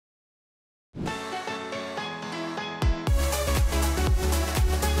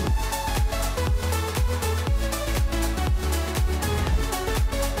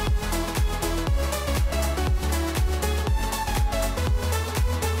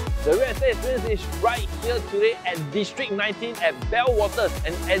The real estate experience is right here today at District 19 at BELLEWATERS,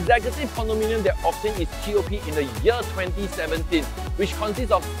 an executive condominium that obtained its TOP in the year 2017, which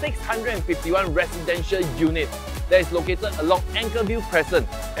consists of 651 residential units that is located along Anchorview Crescent.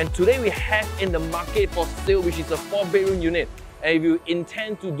 And today we have in the market for sale, which is a 4-bedroom unit. And if you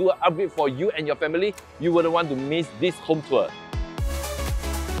intend to do an upgrade for you and your family, you wouldn't want to miss this home tour.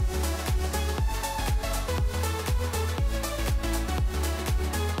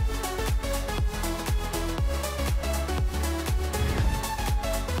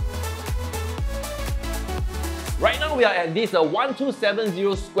 Right now we are at this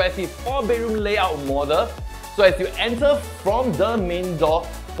 1270 square feet 4-bedroom layout model. So as you enter from the main door,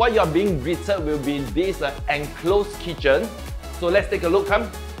 what you are being greeted will be this enclosed kitchen. So let's take a look, come.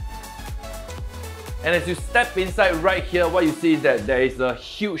 And as you step inside right here, what you see is that there is a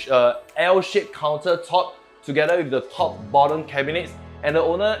huge L-shaped countertop together with the top bottom cabinets, and the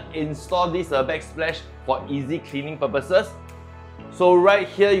owner installed this backsplash for easy cleaning purposes. So right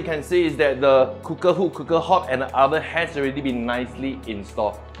here you can see is that the cooker hood, cooker hob and the oven has already been nicely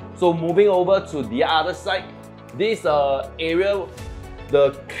installed. So moving over to the other side, this area,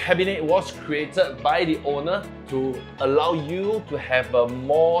 the cabinet was created by the owner to allow you to have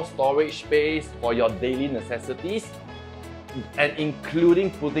more storage space for your daily necessities, and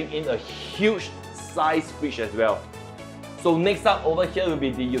including putting in a huge size fridge as well. So next up over here will be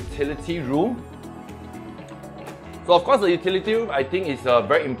the utility room. So of course the utility room I think is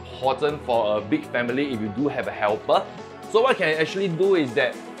very important for a big family if you do have a helper. So what you can actually do is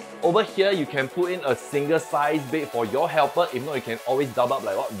that over here you can put in a single size bed for your helper. If not, you can always double up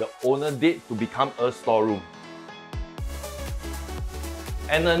like what the owner did to become a storeroom.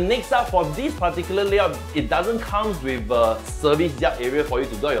 And next up for this particular layout, it doesn't come with a service yard area for you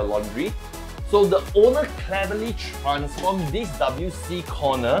to do your laundry. So the owner cleverly transformed this WC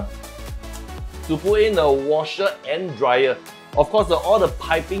corner to put in a washer and dryer. Of course, all the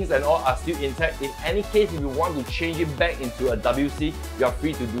pipings and all are still intact. In any case, if you want to change it back into a WC, you are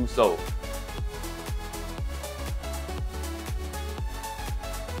free to do so.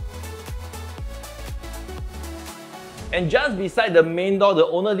 And just beside the main door, the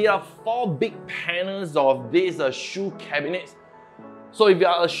owner did have 4 big panels of these shoe cabinets. So if you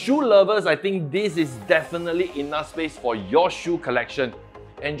are a shoe lovers, I think this is definitely enough space for your shoe collection.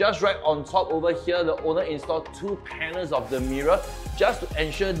 And just right on top over here, the owner installed 2 panels of the mirror just to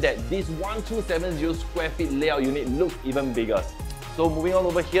ensure that this 1270 square feet layout unit looks even bigger. So moving on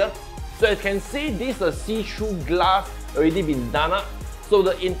over here, so as you can see, this see-through glass already been done up. So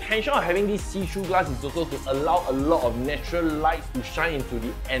the intention of having this see-through glass is also to allow a lot of natural lights to shine into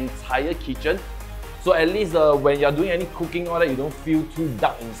the entire kitchen. So at least when you're doing any cooking or that, you don't feel too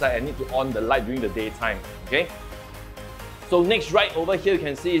dark inside and need to on the light during the daytime, okay? So next right over here you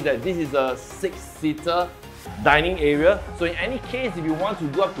can see is that this is a 6-seater dining area. So in any case, if you want to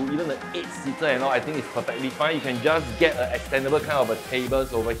do up to even an 8-seater and all, I think it's perfectly fine. You can just get an extendable kind of a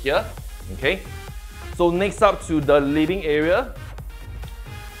tables over here, okay? So next up to the living area.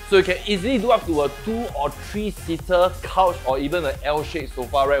 So you can easily do up to a 2 or 3-seater couch or even an L-shaped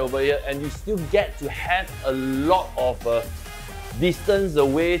sofa right over here, and you still get to have a lot of distance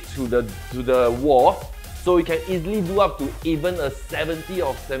away to the wall. So you can easily do up to even a 70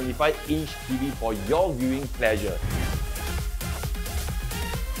 or 75-inch TV for your viewing pleasure.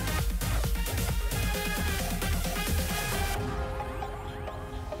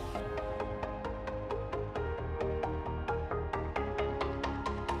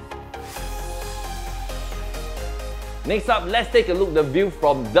 Next up, let's take a look at the view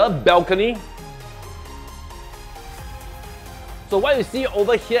from the balcony. So what you see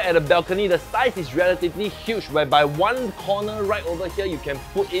over here at the balcony, the size is relatively huge, whereby one corner right over here you can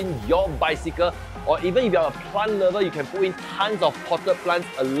put in your bicycle, or even if you're a plant lover, you can put in tons of potted plants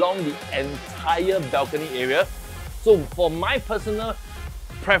along the entire balcony area. So for my personal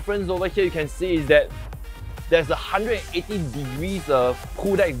preference over here, you can see is that there's a 180 degrees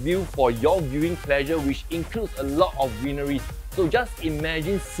pool deck view for your viewing pleasure, which includes a lot of greenery. So just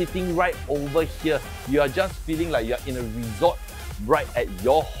imagine sitting right over here. You are just feeling like you're in a resort right at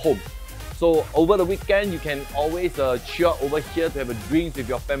your home. So over the weekend, you can always chill out over here to have a drink with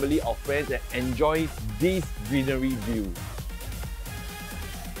your family or friends and enjoy this greenery view.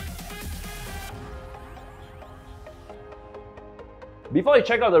 Before you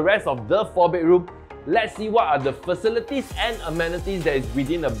check out the rest of the 4-bedroom, let's see what are the facilities and amenities that is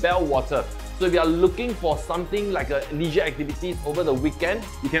within the BELLEWATER. So if you are looking for something like a leisure activities over the weekend,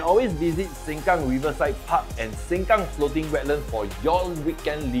 you can always visit Sengkang Riverside Park and Sengkang Floating Wetland for your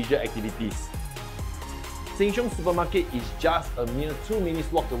weekend leisure activities. Siong supermarket is just a mere 2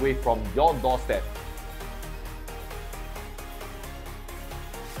 minutes walk away from your doorstep.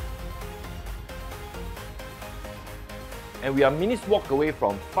 And we are minutes walk away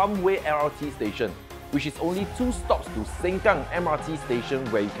from Farmway LRT station, which is only 2 stops to Sengkang MRT station,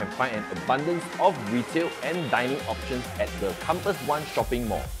 where you can find an abundance of retail and dining options at the Campus 1 shopping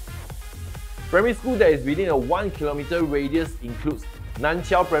mall. Primary school that is within a 1 km radius includes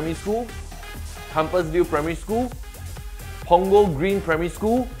Nanqiao Primary School, Compassville Primary School, Punggol Green Primary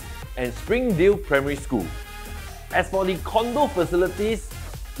School, and Springdale Primary School. As for the condo facilities,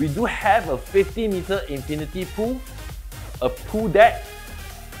 we do have a 50-meter infinity pool, a pool deck,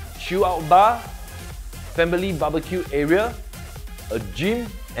 chill out bar, family barbecue area, a gym,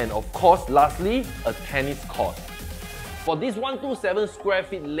 and of course, lastly, a tennis court. For this 127 square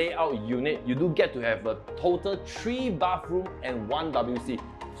feet layout unit, you do get to have a total 3 bathroom and 1 WC.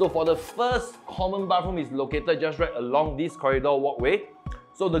 So for the first common bathroom is located just right along this corridor walkway.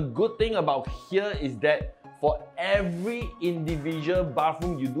 So the good thing about here is that for every individual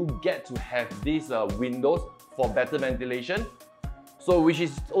bathroom, you do get to have these windows for better ventilation. So which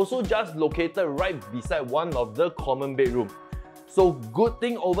is also just located right beside one of the common bedroom. So good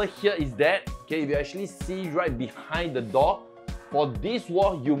thing over here is that, okay, if you actually see right behind the door, for this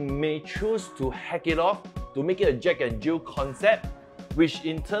wall, you may choose to hack it off to make it a Jack and Jill concept, which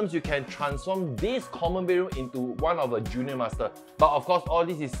in terms you can transform this common bedroom into one of a junior master. But of course, all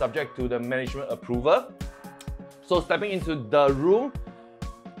this is subject to the management approval. So stepping into the room,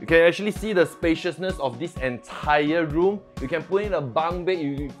 you can actually see the spaciousness of this entire room. You can put in a bunk bed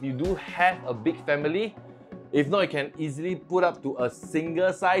if you do have a big family. If not, you can easily put up to a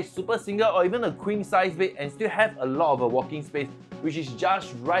single size, super single, or even a queen size bed and still have a lot of a walking space, which is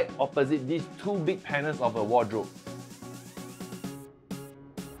just right opposite these 2 big panels of a wardrobe.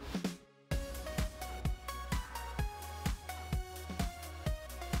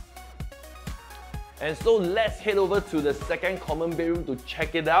 And so let's head over to the second common bedroom to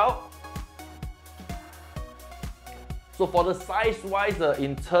check it out. So for the size wise,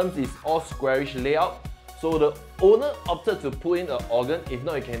 in terms it's all squarish layout. So the owner opted to put in an organ. If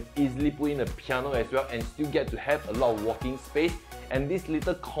not, you can easily put in a piano as well and still get to have a lot of walking space. And this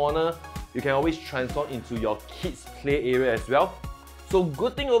little corner, you can always transform into your kids' play area as well. So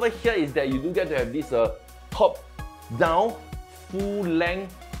good thing over here is that you do get to have this top down full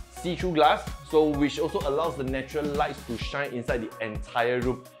length see-through glass, so which also allows the natural lights to shine inside the entire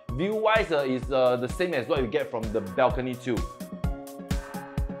room. View-wise is the same as what you get from the balcony too.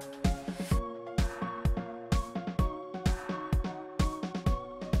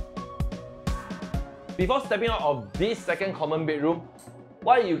 Before stepping out of this second common bedroom,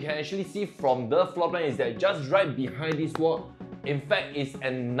 what you can actually see from the floor plan is that just right behind this wall, in fact, is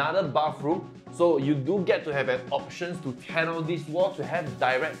another bathroom. So you do get to have an option to tear out this wall to have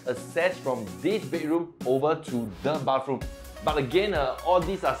direct access from this bedroom over to the bathroom. But again, all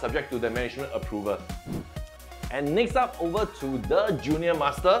these are subject to the management approval. And next up, over to the junior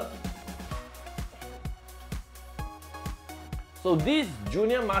master. So this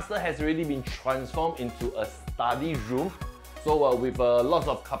junior master has already been transformed into a study room. So with lots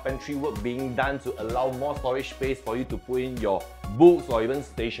of carpentry work being done to allow more storage space for you to put in your books or even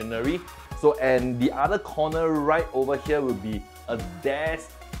stationery. So, and the other corner right over here will be a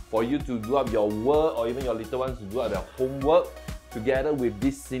desk for you to do up your work or even your little ones to do up their homework, together with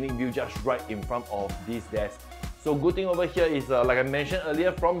this scenic view just right in front of this desk. So good thing over here is, like I mentioned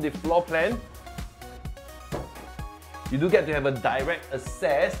earlier, from the floor plan, you do get to have a direct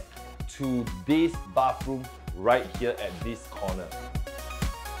access to this bathroom right here at this corner.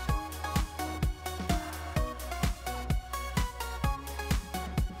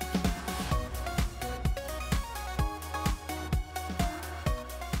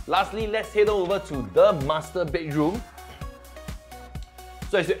 Lastly, let's head over to the master bedroom.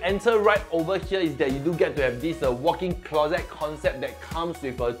 So as you enter right over here is that you do get to have this walk-in closet concept that comes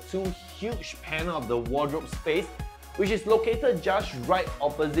with 2 huge panel of the wardrobe space, which is located just right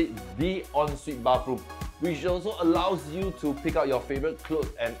opposite the ensuite bathroom, which also allows you to pick out your favorite clothes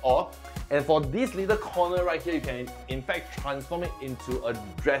and all. And for this little corner right here, you can in fact transform it into a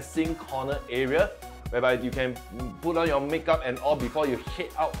dressing corner area, whereby you can put on your makeup and all before you head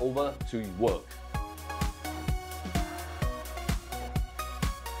out over to work.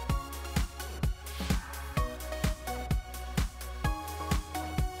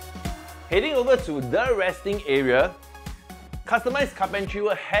 Heading over to the resting area, customized carpentry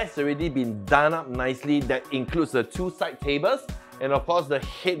work has already been done up nicely. That includes the 2 side tables and of course the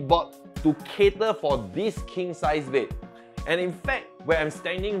headboard to cater for this king size bed. And in fact, where I'm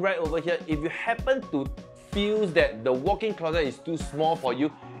standing right over here, if you happen to feels that the walk-in closet is too small for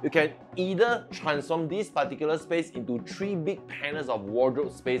you, you can either transform this particular space into 3 big panels of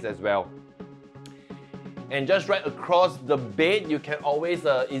wardrobe space as well. And just right across the bed, you can always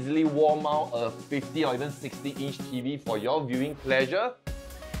easily wall mount a 50 or even 60-inch TV for your viewing pleasure.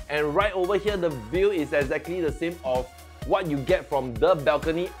 And right over here, the view is exactly the same of what you get from the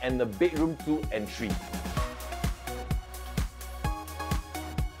balcony and the bedroom 2 and 3.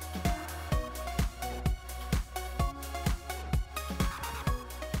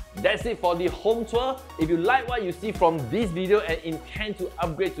 That's it for the home tour. If you like what you see from this video and intend to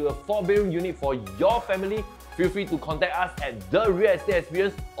upgrade to a 4-bedroom unit for your family, feel free to contact us at The Real Estate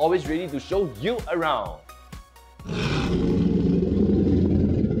Xperience, always ready to show you around.